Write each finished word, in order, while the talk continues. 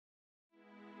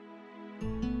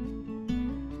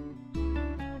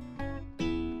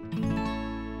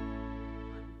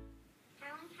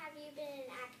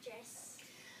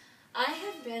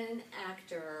been an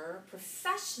actor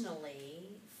professionally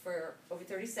for over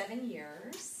 37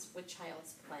 years with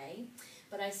Child's Play.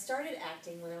 But I started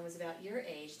acting when I was about your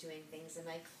age, doing things in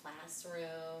my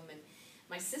classroom. And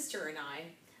my sister and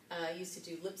I used to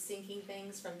do lip-syncing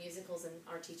things from musicals, and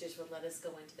our teachers would let us go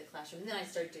into the classroom. And then I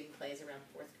started doing plays around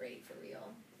 4th grade for real.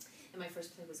 And my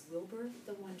first play was Wilbur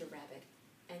the Wonder Rabbit.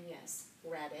 And yes,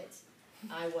 Rabbit.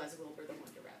 I was Wilbur the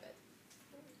Wonder Rabbit.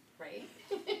 Right?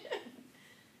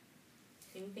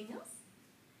 Anything else?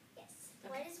 Yes.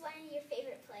 Okay. What is one of your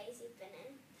favorite plays you've been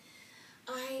in?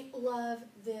 I love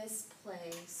this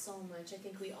play so much. I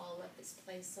think we all love this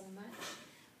play so much.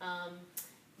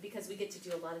 Because we get to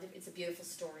do a lot of it's a beautiful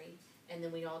story, and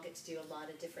then we all get to do a lot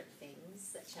of different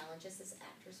things that challenge us as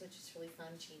actors, which is really fun,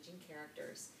 changing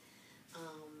characters.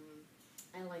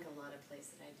 I like a lot of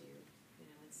plays that I do. You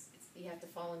know, it's you have to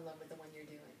fall in love with the one you're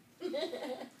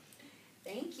doing.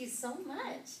 Thank you so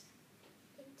much.